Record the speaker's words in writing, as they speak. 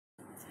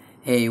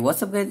Hey,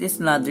 what's up guys, it's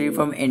Nadri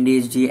from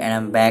NDHD and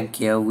I'm back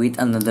here with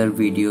another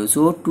video.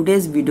 So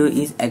today's video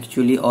is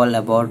actually all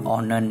about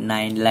Honor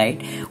 9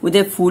 Lite with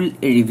a full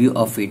review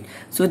of it.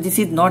 So this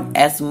is not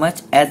as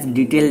much as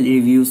detailed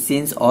review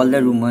since all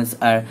the rumors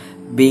are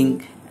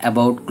being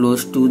about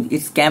close to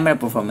its camera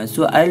performance.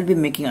 So I will be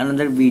making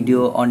another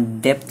video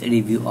on depth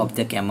review of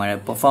the camera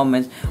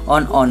performance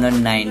on Honor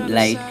 9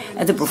 Lite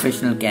as a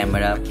professional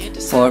camera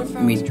for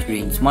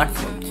mid-range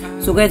smartphone.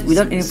 So guys,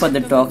 without any further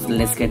talks,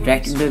 let's get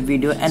right into the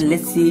video and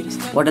let's see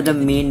what are the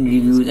main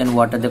reviews and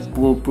what are the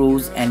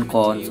pros and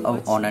cons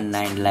of Honor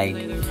 9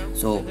 Lite.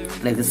 So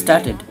let's get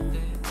started.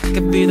 I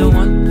could be the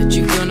one that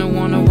you're gonna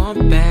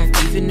want back.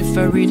 Even if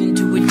I read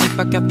into it deep,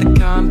 I got the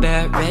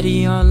combat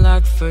ready on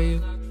lock for you.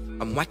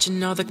 I'm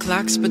watching all the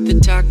clocks, but the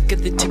talk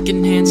of the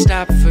ticking hand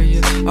stop for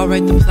you. I'll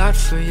write the plot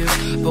for you,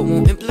 but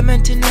won't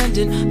implement an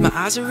ending. My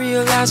eyes are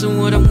realizing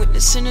what I'm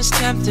witnessing is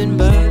tempting,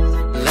 but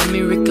let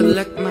me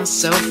recollect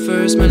myself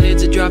first. My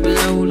lids are dropping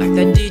low like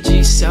that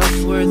DG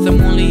self-worth. I'm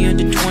only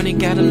under 20,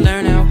 gotta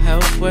learn how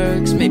health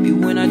works. Maybe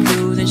when I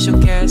do, then she'll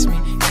cast me.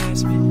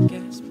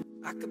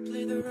 I could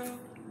play the role.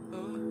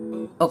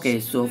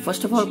 Okay, so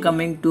first of all,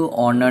 coming to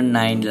Honor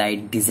 9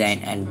 Lite design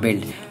and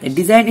build. The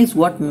design is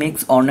what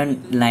makes Honor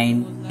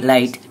 9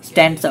 Lite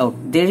stands out.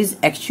 There is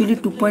actually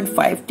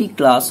 2.5T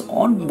glass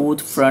on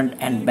both front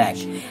and back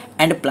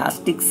and a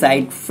plastic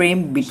side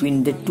frame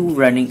between the two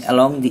running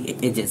along the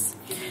edges.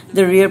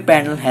 The rear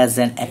panel has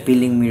an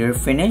appealing mirror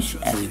finish,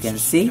 as you can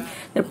see.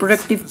 The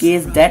protective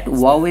case that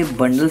Huawei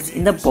bundles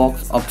in the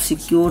box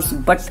obscures,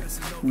 but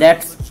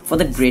that's for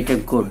the greater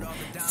good,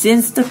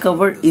 since the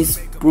cover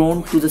is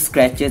prone to the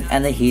scratches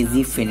and the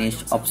hazy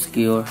finish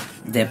obscure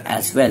them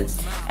as well.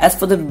 As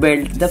for the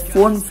build, the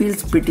phone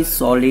feels pretty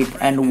solid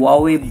and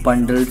Huawei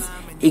bundles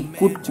a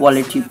good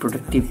quality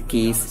protective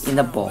case in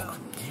the box.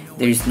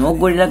 There is no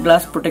Gorilla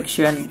Glass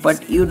protection,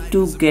 but you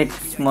do get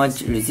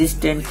smudge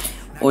resistant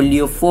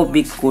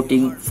oleophobic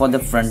coating for the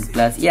front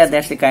glass. Yeah,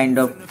 that's a kind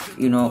of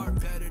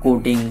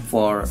coating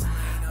for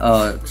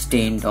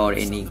stained or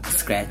any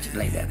scratch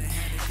like that.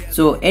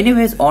 So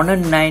anyways, Honor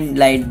 9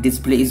 Lite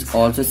display is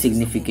also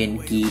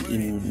significant key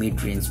in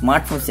mid-range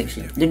smartphone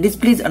section. The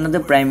display is another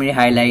primary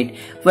highlight,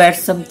 where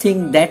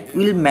something that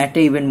will matter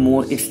even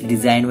more its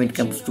design when it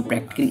comes to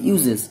practical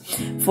uses.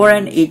 For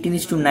an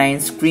 18:9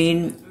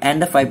 screen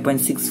and a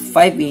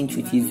 5.65 inch,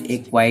 which is a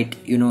quite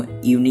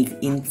unique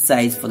in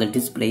size for the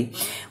display,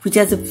 which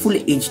has a full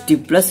HD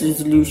plus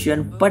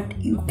resolution, but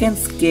you can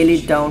scale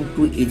it down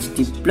to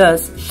HD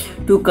plus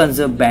to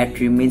conserve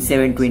battery, means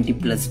 720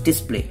 plus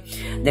display.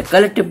 The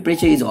color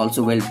temperature is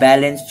also well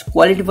balanced.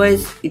 Quality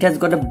wise, it has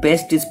got the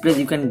best displays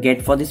you can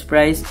get for this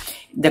price.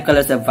 The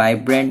colors are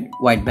vibrant,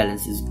 white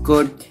balance is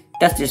good,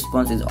 touch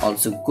response is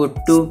also good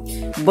too,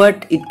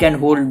 but it can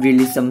hold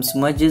really some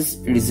smudges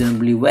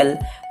reasonably well,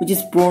 which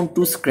is prone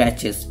to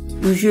scratches.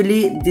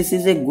 Usually this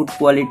is a good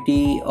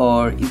quality,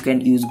 or you can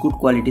use good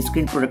quality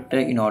screen protector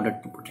in order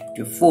to protect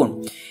your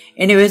phone.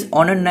 Anyways,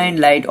 Honor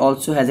 9 Lite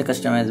also has a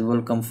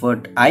customizable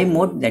comfort eye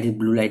mode, that is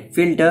blue light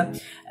filter,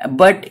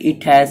 but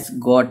it has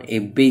got a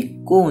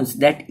big cons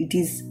that it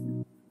is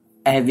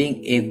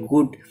having a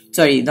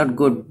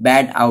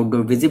bad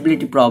outdoor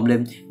visibility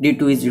problem due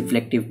to its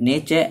reflective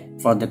nature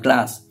for the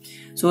glass.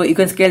 So you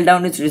can scale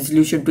down its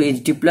resolution to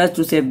HD plus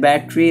to save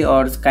battery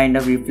or kind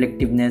of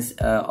reflectiveness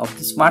of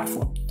the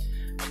smartphone.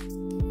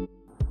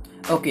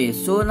 Okay,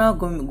 so now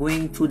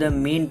going through the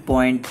main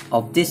point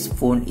of this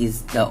phone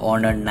is the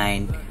Honor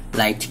 9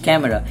 Lite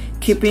camera.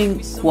 Keeping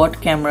quad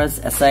cameras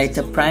aside,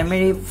 the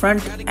primary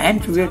front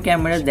and rear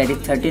cameras, that is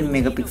 13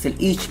 megapixel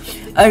each,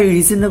 are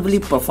reasonably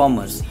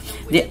performers.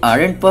 They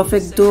aren't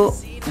perfect though,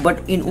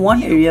 but in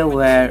one area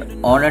where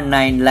Honor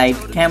 9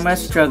 Lite camera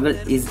struggle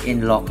is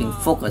in locking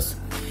focus.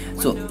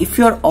 So if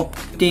you're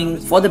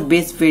opting for the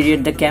base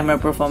variant, the camera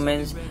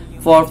performance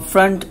for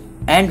front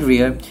and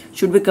rear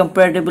should be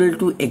comparable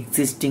to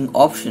existing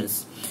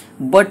options.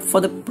 But for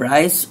the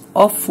price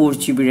of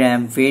 4GB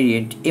RAM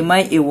variant,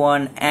 MI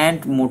A1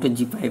 and Moto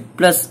G5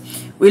 Plus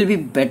will be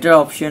better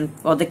option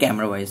for the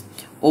camera wise.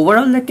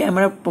 Overall, the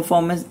camera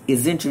performance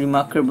isn't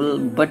remarkable,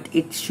 but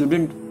it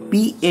shouldn't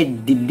be a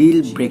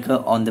deal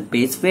breaker on the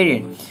base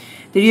variant.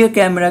 The rear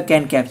camera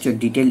can capture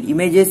detailed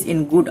images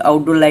in good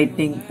outdoor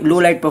lighting. Low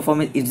light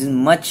performance isn't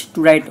much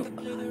to write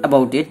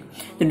about it.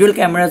 The dual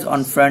cameras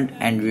on front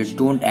and rear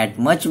don't add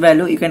much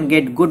value. You can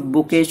get good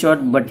bokeh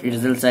shot, but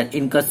results are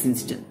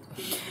inconsistent.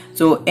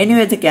 So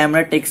anyway, the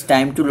camera takes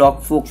time to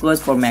lock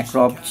focus for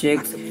macro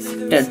objects,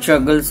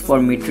 struggles for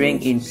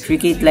metering in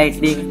tricky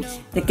lighting.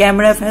 The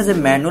camera has a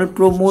manual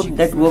pro mode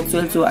that works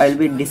well, so I'll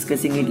be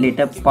discussing it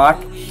later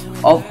part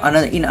of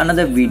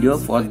another video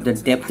for the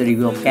depth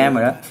review of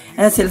camera.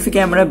 And the selfie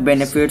camera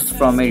benefits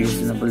from a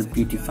reasonable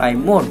beautify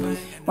mode.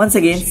 Once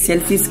again,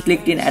 selfies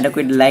clicked in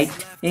adequate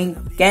lighting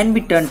can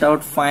be turned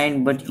out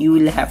fine, but you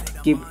will have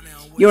to keep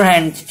your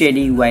hand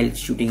steady while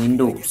shooting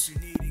indoors.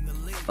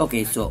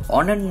 Okay, so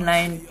Honor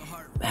 9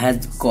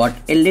 has got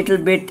a little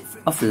bit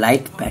of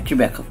light battery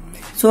backup.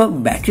 So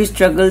battery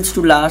struggles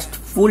to last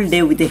full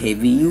day with a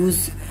heavy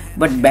use.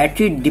 but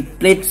battery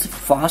depletes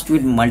fast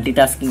with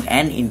multitasking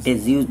and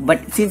intense use.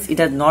 But since it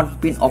has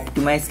not been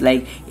optimized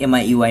like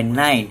MIUI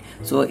 9,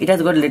 so it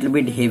has got a little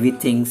bit heavy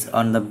things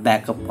on the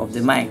backup of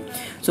the mic.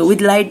 So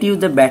with light use,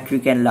 the battery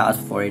can last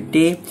for a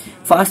day.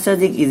 Fast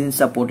charging isn't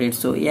supported,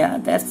 so yeah,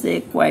 that's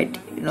a quite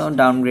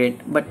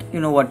downgrade. But you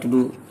know what to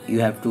do, you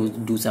have to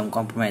do some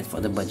compromise for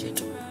the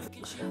budget.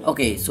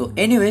 Okay, so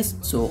anyways,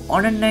 so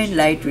Honor 9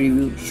 Lite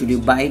review, should you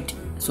buy it?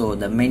 So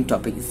the main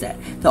topic is that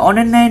the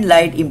Honor 9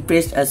 Lite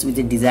impressed us with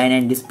the design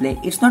and display.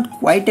 It's not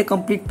quite a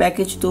complete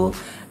package though.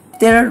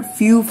 There are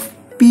few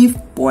key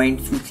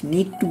points which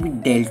need to be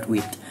dealt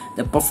with,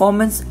 the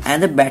performance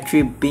and the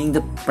battery being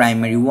the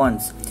primary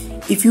ones.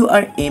 If you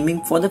are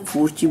aiming for the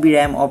 4GB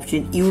RAM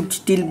option, you would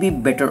still be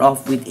better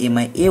off with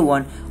MI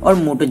A1 or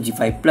Moto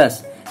G5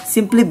 Plus,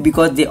 simply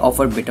because they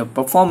offer better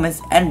performance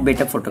and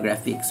better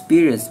photography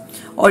experience.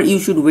 Or you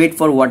should wait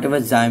for whatever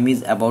Xiaomi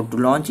is about to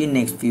launch in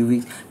next few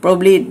weeks,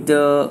 probably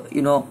the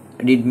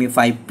Redmi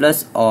 5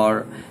 Plus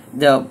or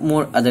the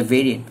more other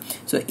variant.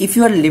 So if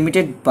you are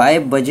limited by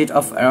a budget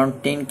of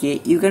around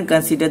 10k, you can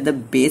consider the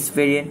base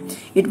variant.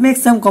 It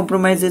makes some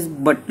compromises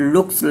but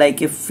looks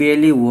like a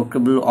fairly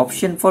workable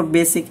option for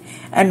basic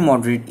and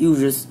moderate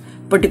users,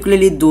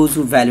 particularly those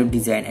who value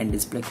design and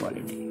display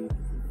quality.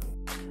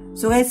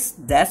 So guys,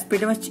 that's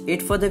pretty much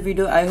it for the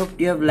video. I hope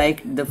you have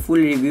liked the full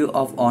review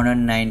of Honor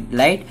 9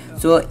 Lite.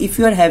 So if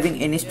you are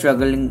having any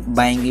struggle in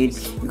buying it,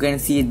 you can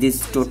see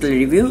this total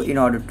review in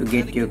order to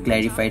get your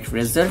clarified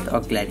result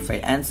or clarified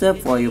answer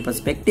for your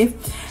perspective.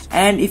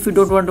 And if you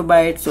don't want to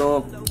buy it, so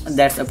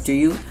that's up to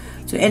you.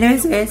 So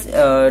anyways guys,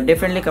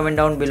 definitely comment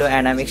down below,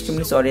 and I'm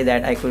extremely sorry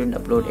that I couldn't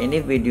upload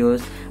any videos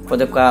for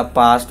the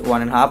past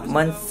 1.5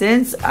 months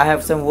since I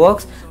have some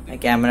works. My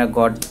camera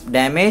got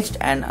damaged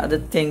and other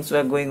things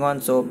were going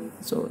on, so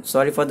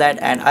sorry for that,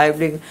 and I'll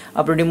be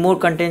uploading more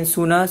content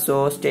sooner.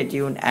 So stay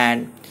tuned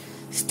and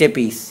stay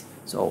peace.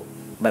 So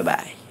bye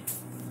bye.